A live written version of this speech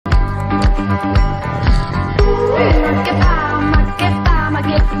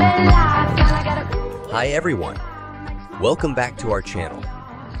Hi everyone! Welcome back to our channel.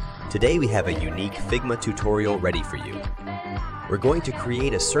 Today we have a unique Figma tutorial ready for you. We're going to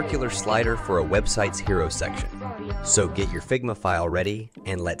create a circular slider for a website's hero section. So get your Figma file ready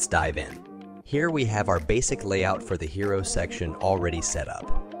and let's dive in. Here we have our basic layout for the hero section already set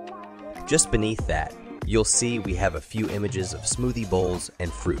up. Just beneath that, you'll see we have a few images of smoothie bowls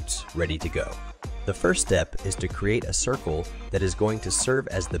and fruits ready to go. The first step is to create a circle that is going to serve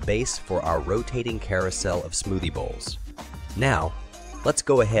as the base for our rotating carousel of smoothie bowls. Now, let's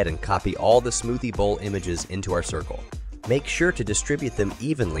go ahead and copy all the smoothie bowl images into our circle. Make sure to distribute them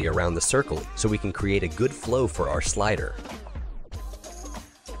evenly around the circle so we can create a good flow for our slider.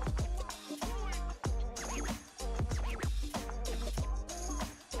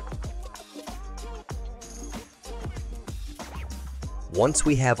 Once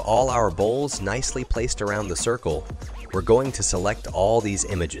we have all our bowls nicely placed around the circle, we're going to select all these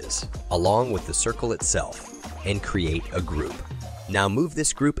images, along with the circle itself, and create a group. Now move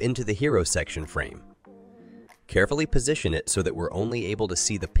this group into the hero section frame. Carefully position it so that we're only able to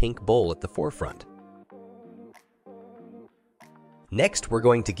see the pink bowl at the forefront. Next, we're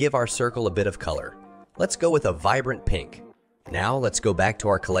going to give our circle a bit of color. Let's go with a vibrant pink. Now let's go back to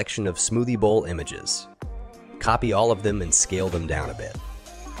our collection of smoothie bowl images. Copy all of them and scale them down a bit.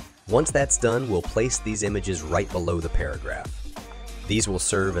 Once that's done, we'll place these images right below the paragraph. These will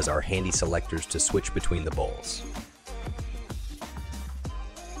serve as our handy selectors to switch between the bowls.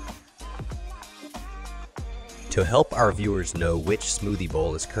 To help our viewers know which smoothie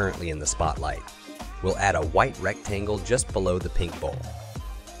bowl is currently in the spotlight, we'll add a white rectangle just below the pink bowl.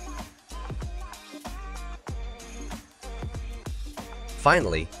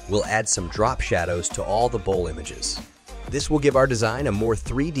 Finally, we'll add some drop shadows to all the bowl images. This will give our design a more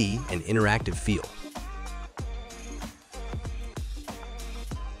 3D and interactive feel.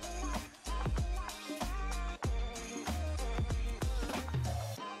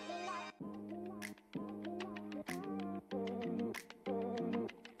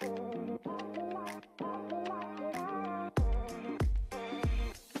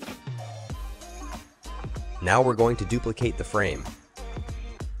 Now we're going to duplicate the frame.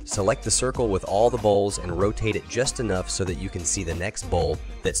 Select the circle with all the bowls and rotate it just enough so that you can see the next bowl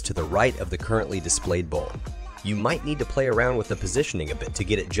that's to the right of the currently displayed bowl. You might need to play around with the positioning a bit to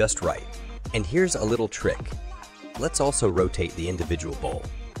get it just right. And here's a little trick. Let's also rotate the individual bowl.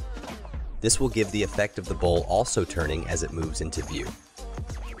 This will give the effect of the bowl also turning as it moves into view.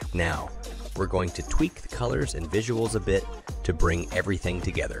 Now, we're going to tweak the colors and visuals a bit to bring everything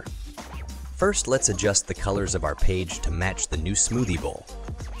together. First, let's adjust the colors of our page to match the new smoothie bowl.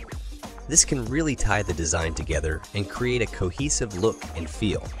 This can really tie the design together and create a cohesive look and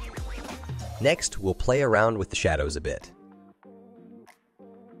feel. Next, we'll play around with the shadows a bit.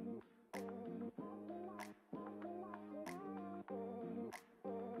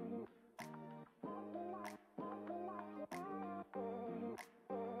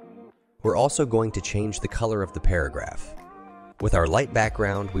 We're also going to change the color of the paragraph. With our light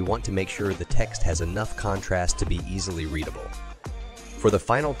background, we want to make sure the text has enough contrast to be easily readable. For the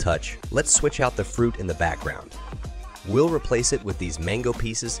final touch, let's switch out the fruit in the background. We'll replace it with these mango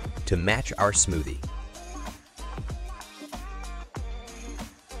pieces to match our smoothie.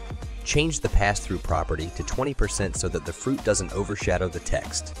 Change the pass-through property to 20% so that the fruit doesn't overshadow the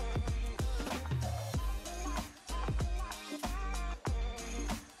text.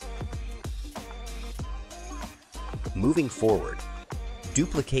 Moving forward,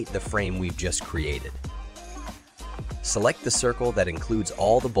 duplicate the frame we've just created. Select the circle that includes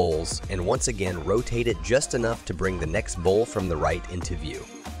all the bowls and once again rotate it just enough to bring the next bowl from the right into view.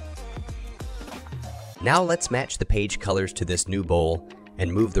 Now let's match the page colors to this new bowl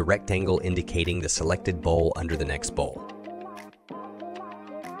and move the rectangle indicating the selected bowl under the next bowl.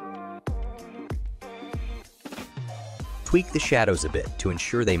 Tweak the shadows a bit to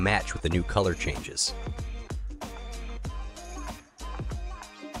ensure they match with the new color changes.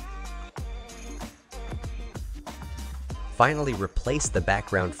 Finally, replace the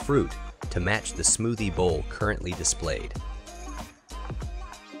background fruit to match the smoothie bowl currently displayed.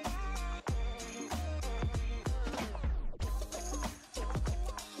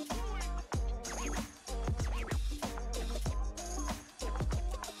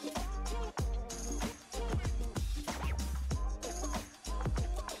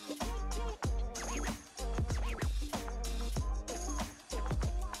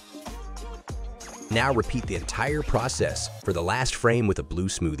 Now repeat the entire process for the last frame with a blue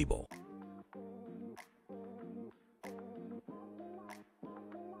smoothie bowl.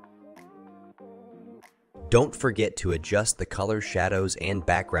 Don't forget to adjust the color, shadows, and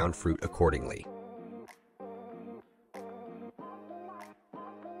background fruit accordingly.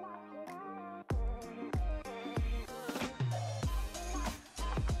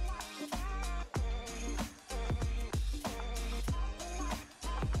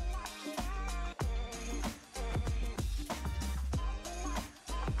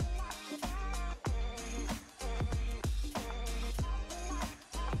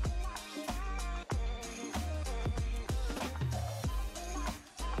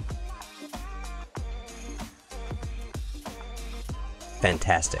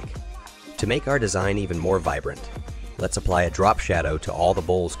 Fantastic. To make our design even more vibrant, let's apply a drop shadow to all the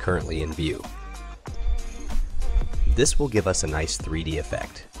bowls currently in view. This will give us a nice 3D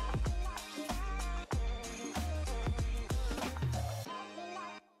effect.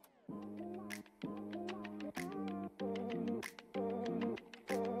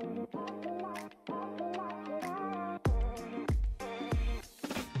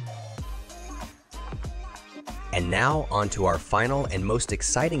 And now onto our final and most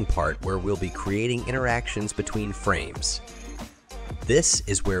exciting part, where we'll be creating interactions between frames. This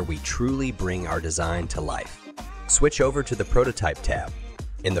is where we truly bring our design to life. Switch over to the Prototype tab.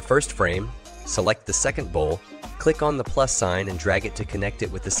 In the first frame, select the second bowl, click on the plus sign and drag it to connect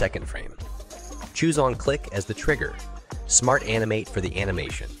it with the second frame. Choose on click as the trigger, Smart Animate for the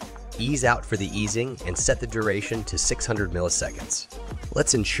animation, Ease Out for the easing, and set the duration to 600 milliseconds.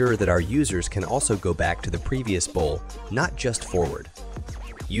 Let's ensure that our users can also go back to the previous bowl, not just forward.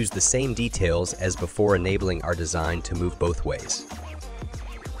 Use the same details as before, enabling our design to move both ways.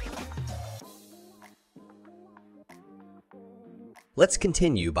 Let's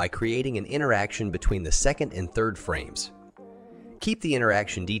continue by creating an interaction between the second and third frames. Keep the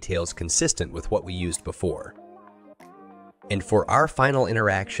interaction details consistent with what we used before. And for our final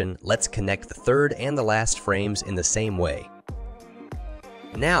interaction, let's connect the third and the last frames in the same way.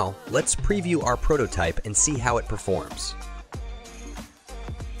 Now, let's preview our prototype and see how it performs.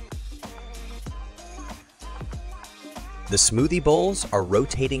 The smoothie bowls are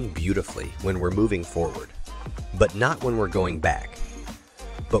rotating beautifully when we're moving forward, but not when we're going back.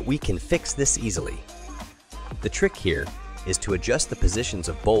 But we can fix this easily. The trick here is to adjust the positions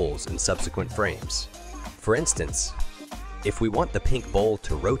of bowls in subsequent frames. For instance, if we want the pink bowl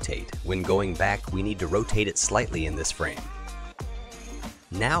to rotate when going back, we need to rotate it slightly in this frame.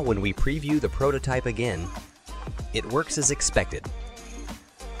 Now when we preview the prototype again, it works as expected.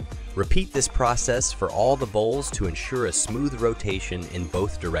 Repeat this process for all the bowls to ensure a smooth rotation in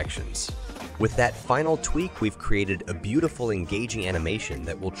both directions. With that final tweak, we've created a beautiful, engaging animation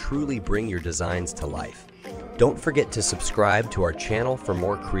that will truly bring your designs to life. Don't forget to subscribe to our channel for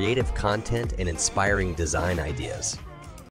more creative content and inspiring design ideas.